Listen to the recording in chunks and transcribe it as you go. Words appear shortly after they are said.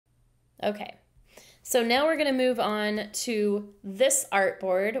Okay. So now we're going to move on to this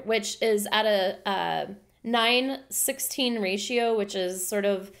artboard, which is at a 9:16 ratio, which is sort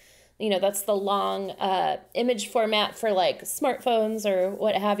of, that's the long image format for like smartphones or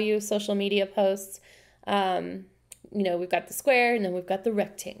what have you, social media posts. We've got the square and then we've got the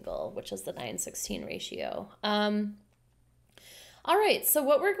rectangle, which is the 9:16 ratio. All right, so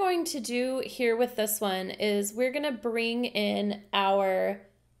what we're going to do here with this one is we're going to bring in our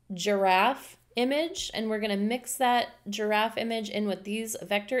giraffe image and we're going to mix that giraffe image in with these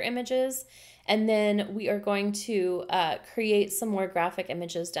vector images, and then we are going to create some more graphic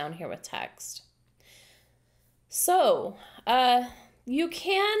images down here with text. So you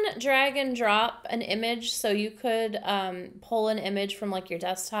can drag and drop an image, so you could pull an image from like your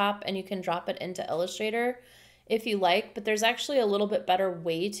desktop and you can drop it into Illustrator if you like, but there's actually a little bit better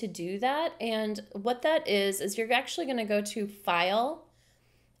way to do that. And what that is you're actually going to go to File,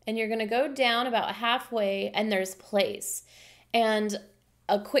 and you're going to go down about halfway, and there's Place. And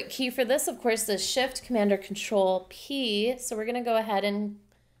a quick key for this, of course, is Shift, Command, or Control P. So we're going to go ahead and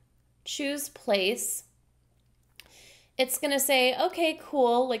choose Place. It's going to say, okay,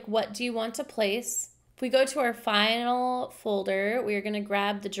 cool, like what do you want to place? If we go to our Final folder, we're going to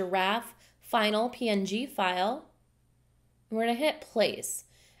grab the giraffe final PNG file, and we're going to hit Place.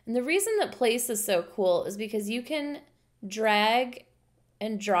 And the reason that Place is so cool is because you can drag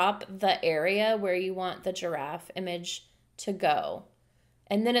and drop the area where you want the giraffe image to go.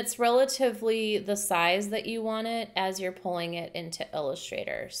 And then it's relatively the size that you want it as you're pulling it into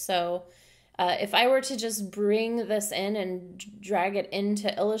Illustrator. So if I were to just bring this in and drag it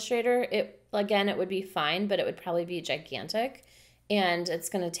into Illustrator, it would be fine, but it would probably be gigantic. And it's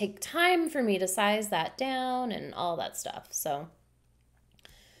going to take time for me to size that down and all that stuff. So,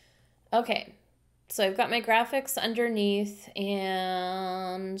 okay. So I've got my graphics underneath,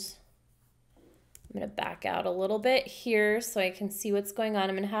 and I'm going to back out a little bit here so I can see what's going on.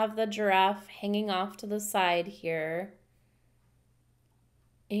 I'm going to have the giraffe hanging off to the side here.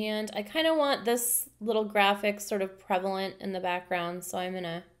 And I kind of want this little graphic sort of prevalent in the background, so I'm going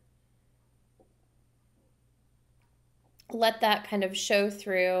to let that kind of show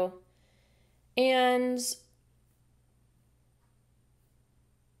through. And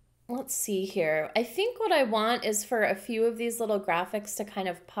let's see here. I think what I want is for a few of these little graphics to kind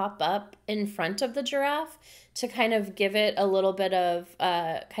of pop up in front of the giraffe to kind of give it a little bit of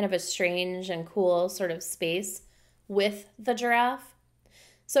kind of a strange and cool sort of space with the giraffe.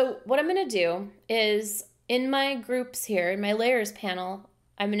 So what I'm going to do is in my groups here, in my layers panel,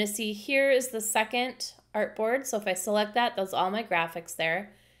 I'm going to see here is the second artboard. So if I select that, that's all my graphics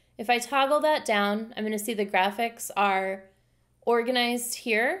there. If I toggle that down, I'm going to see the graphics are organized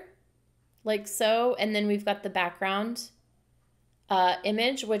here, like so. And then we've got the background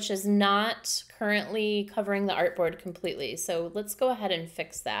image, which is not currently covering the artboard completely. So let's go ahead and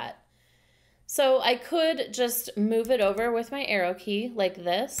fix that. So I could just move it over with my arrow key like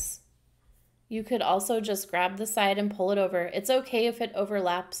this. You could also just grab the side and pull it over. It's okay if it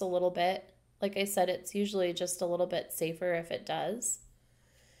overlaps a little bit. Like I said, it's usually just a little bit safer if it does.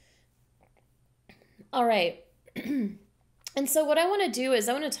 All right. And so what I want to do is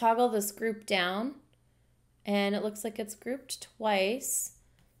I want to toggle this group down, and it looks like it's grouped twice.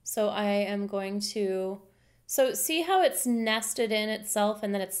 So I am going to, so see how it's nested in itself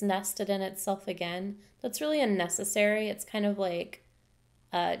and then it's nested in itself again? That's really unnecessary. It's kind of like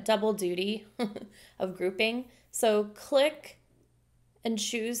double duty of grouping. So click and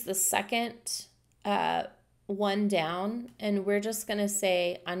choose the second one down, and we're just going to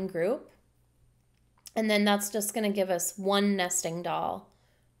say ungroup. And then that's just going to give us one nesting doll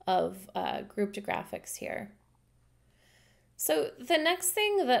of grouped graphics here. So the next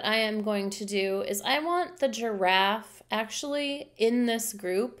thing that I am going to do is I want the giraffe actually in this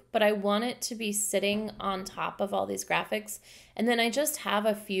group, but I want it to be sitting on top of all these graphics. And then I just have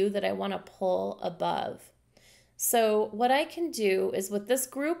a few that I want to pull above. So what I can do is with this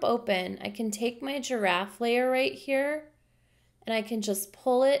group open, I can take my giraffe layer right here and I can just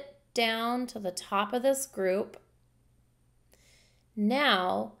pull it down to the top of this group.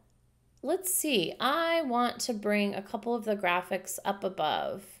 Now, let's see, I want to bring a couple of the graphics up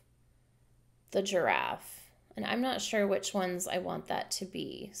above the giraffe, and I'm not sure which ones I want that to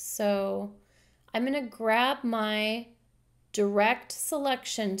be. So I'm going to grab my direct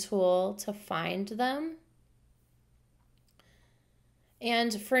selection tool to find them.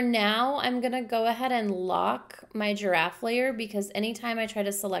 And for now, I'm going to go ahead and lock my giraffe layer because anytime I try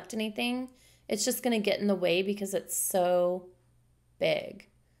to select anything, it's just going to get in the way because it's so big.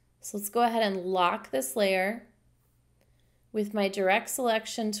 So let's go ahead and lock this layer. with my direct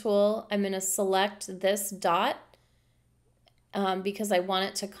selection tool, I'm going to select this dot because I want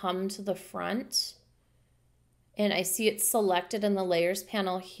it to come to the front. And I see it's selected in the layers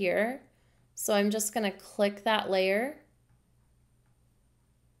panel here. So I'm just going to click that layer.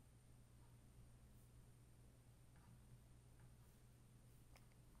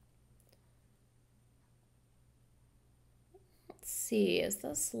 Let's see, is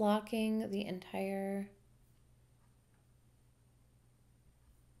this locking the entire...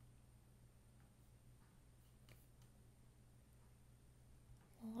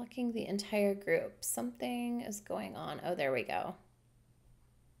 Locking the entire group. Something is going on. Oh, there we go.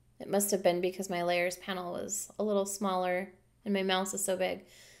 It must have been because my layers panel was a little smaller and my mouse is so big.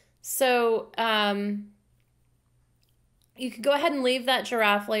 So you could go ahead and leave that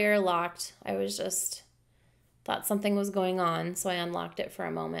giraffe layer locked. I was just thought something was going on, so I unlocked it for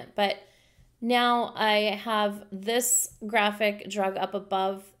a moment. But now I have this graphic drug up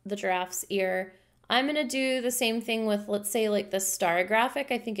above the giraffe's ear. I'm going to do the same thing with, let's say, like the star graphic.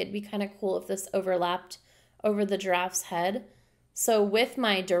 I think it'd be kind of cool if this overlapped over the giraffe's head. So with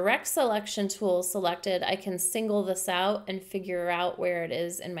my direct selection tool selected, I can single this out and figure out where it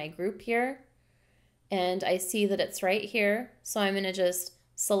is in my group here. And I see that it's right here. So I'm going to just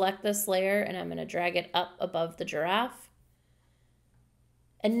select this layer and I'm going to drag it up above the giraffe.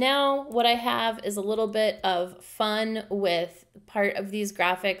 And now what I have is a little bit of fun with part of these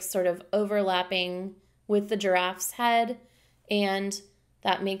graphics sort of overlapping with the giraffe's head. And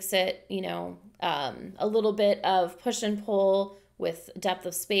that makes it, you know, a little bit of push and pull with depth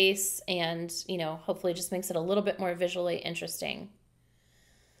of space and, you know, hopefully just makes it a little bit more visually interesting.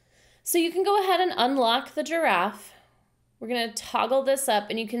 So you can go ahead and unlock the giraffe. We're going to toggle this up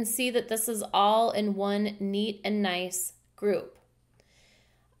and you can see that this is all in one neat and nice group.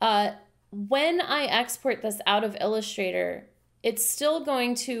 When I export this out of Illustrator, it's still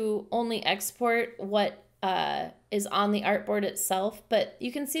going to only export what is on the artboard itself, but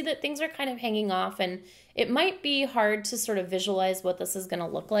you can see that things are kind of hanging off and it might be hard to sort of visualize what this is going to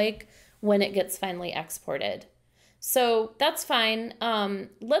look like when it gets finally exported. So that's fine.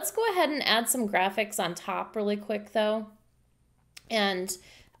 Let's go ahead and add some graphics on top really quick though. And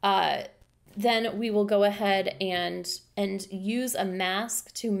then we will go ahead and use a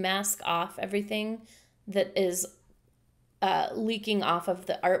mask to mask off everything that is leaking off of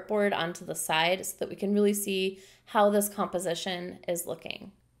the artboard onto the side so that we can really see how this composition is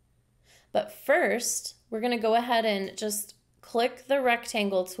looking. But first, we're going to go ahead and just click the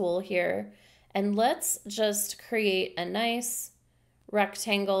rectangle tool here and let's just create a nice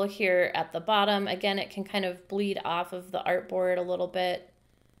rectangle here at the bottom. Again, it can kind of bleed off of the artboard a little bit,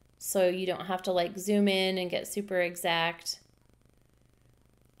 so you don't have to like zoom in and get super exact.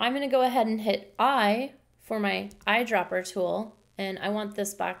 I'm going to go ahead and hit I for my eyedropper tool, and I want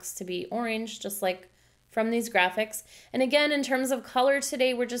this box to be orange, just like from these graphics. And again, in terms of color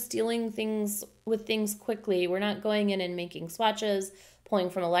today, we're just dealing with things quickly. We're not going in and making swatches, pulling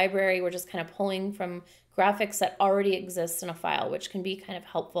from a library. We're just kind of pulling from graphics that already exist in a file, which can be kind of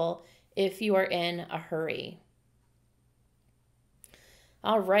helpful if you are in a hurry.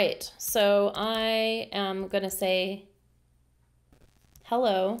 All right, so I am going to say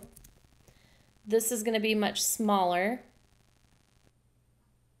hello. This is going to be much smaller.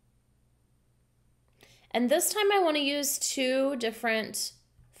 And this time I want to use two different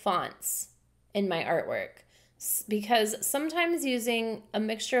fonts in my artwork because sometimes using a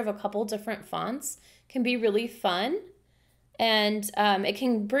mixture of a couple different fonts can be really fun. And it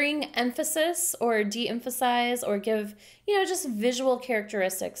can bring emphasis or de-emphasize or give, you know, just visual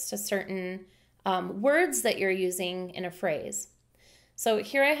characteristics to certain words that you're using in a phrase. So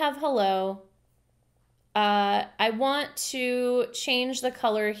here I have hello. I want to change the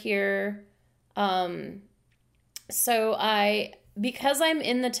color here. Because I'm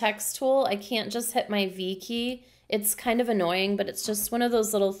in the text tool, I can't just hit my V key. It's kind of annoying, but it's just one of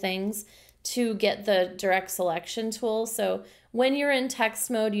those little things to get the direct selection tool. So when you're in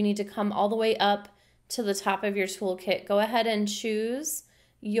text mode, you need to come all the way up to the top of your toolkit. Go ahead and choose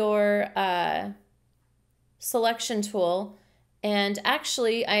your selection tool. And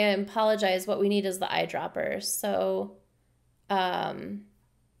actually, I apologize, what we need is the eyedropper. So, okay,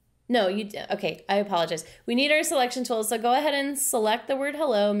 I apologize. We need our selection tool. So go ahead and select the word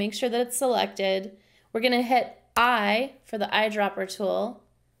hello, make sure that it's selected. We're gonna hit I for the eyedropper tool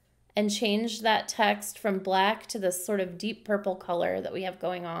and change that text from black to this sort of deep purple color that we have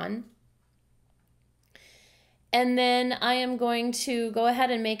going on. And then I am going to go ahead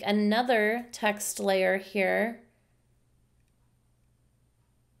and make another text layer here.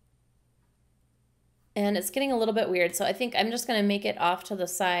 And it's getting a little bit weird, so I think I'm just gonna make it off to the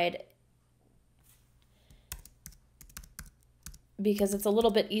side because it's a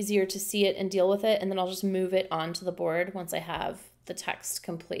little bit easier to see it and deal with it, and then I'll just move it onto the board once I have the text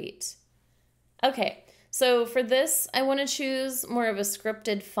complete. Okay, so for this, I want to choose more of a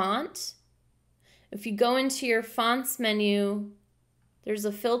scripted font. If you go into your fonts menu, there's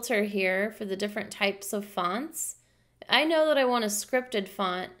a filter here for the different types of fonts. I know that I want a scripted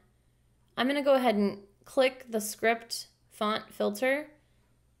font. I'm going to go ahead and click the script font filter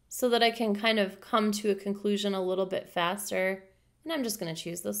so that I can kind of come to a conclusion a little bit faster. And I'm just going to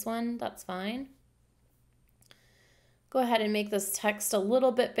choose this one. That's fine. Go ahead and make this text a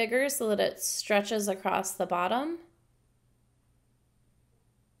little bit bigger so that it stretches across the bottom.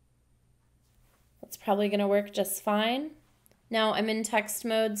 That's probably going to work just fine. Now I'm in text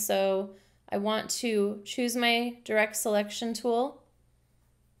mode, so I want to choose my direct selection tool.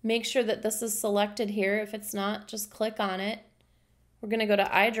 Make sure that this is selected here. If it's not, just click on it. We're going to go to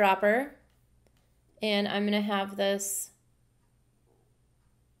eyedropper, and I'm going to have this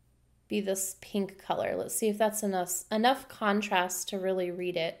be this pink color. Let's see if that's enough contrast to really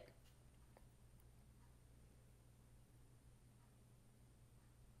read it.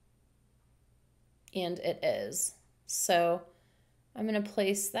 And it is. So I'm going to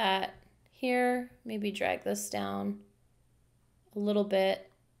place that here, maybe drag this down a little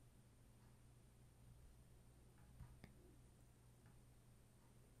bit.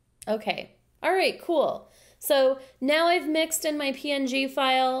 Okay. All right, cool. So now I've mixed in my PNG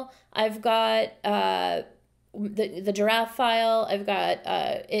file. I've got the giraffe file. I've got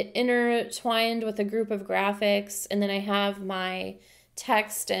it intertwined with a group of graphics. And then I have my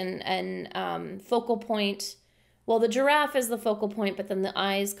text and focal point. Well, the giraffe is the focal point, but then the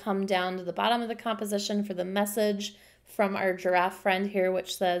eyes come down to the bottom of the composition for the message from our giraffe friend here,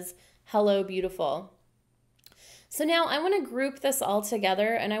 which says, "Hello, beautiful." So now I want to group this all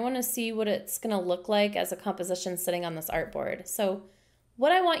together, and I want to see what it's going to look like as a composition sitting on this artboard. So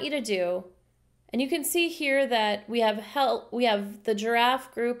what I want you to do, and you can see here that we have the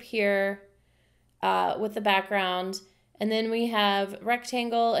giraffe group here with the background, and then we have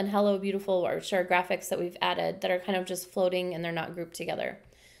rectangle and hello beautiful, which are graphics that we've added that are kind of just floating and they're not grouped together.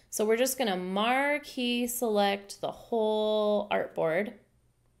 So we're just going to marquee select the whole artboard.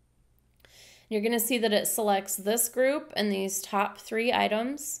 You're going to see that it selects this group and these top 3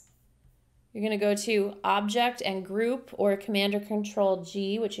 items. You're going to go to Object and Group, or Command or Control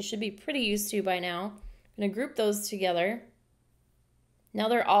G, which you should be pretty used to by now. I'm going to group those together. Now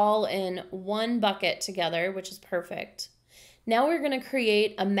they're all in one bucket together, which is perfect. Now we're going to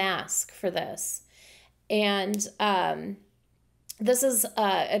create a mask for this. And this is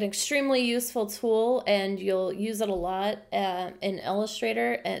an extremely useful tool, and you'll use it a lot in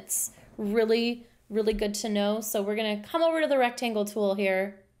Illustrator. It's really, really good to know. So we're going to come over to the rectangle tool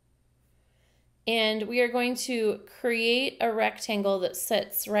here, and we are going to create a rectangle that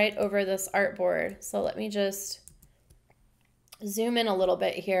sits right over this artboard. So let me just zoom in a little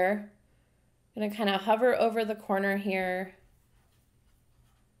bit here. I'm going to kind of hover over the corner here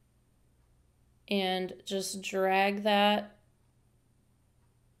and just drag that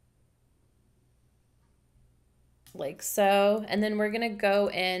like so. And then we're going to go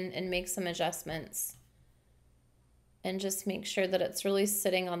in and make some adjustments and just make sure that it's really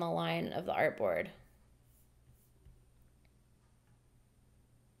sitting on the line of the artboard.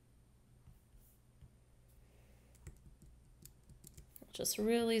 Just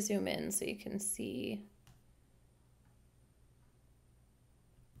really zoom in so you can see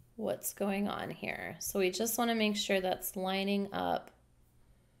what's going on here. So we just want to make sure that's lining up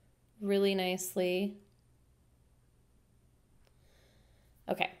really nicely.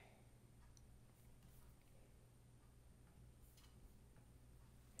 Okay.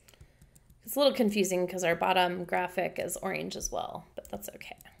 It's a little confusing because our bottom graphic is orange as well, but that's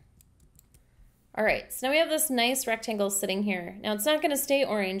okay. All right, so now we have this nice rectangle sitting here. Now it's not going to stay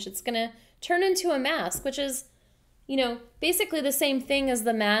orange. It's going to turn into a mask, which is, you know, basically the same thing as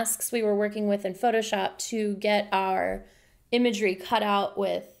the masks we were working with in Photoshop to get our imagery cut out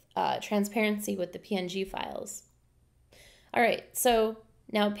with transparency with the PNG files. All right, so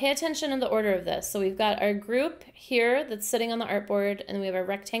now pay attention to the order of this. So we've got our group here that's sitting on the artboard, and we have a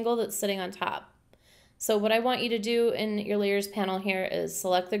rectangle that's sitting on top. So what I want you to do in your layers panel here is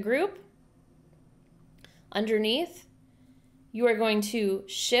select the group. Underneath, you are going to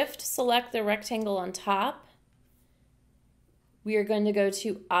shift select the rectangle on top. We are going to go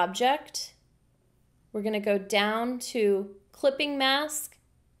to Object. We're going to go down to Clipping Mask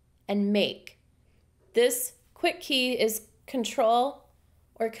and Make. This quick key is Control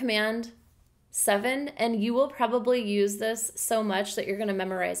or Command 7, and you will probably use this so much that you're going to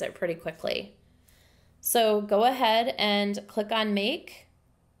memorize it pretty quickly. So go ahead and click on Make,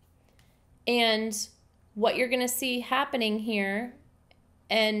 and what you're going to see happening here,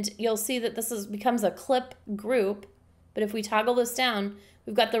 and you'll see that this becomes a clip group, but if we toggle this down,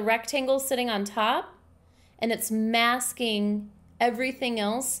 we've got the rectangle sitting on top, and it's masking everything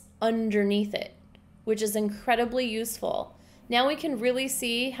else underneath it, which is incredibly useful. Now we can really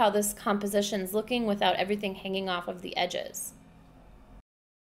see how this composition's looking without everything hanging off of the edges.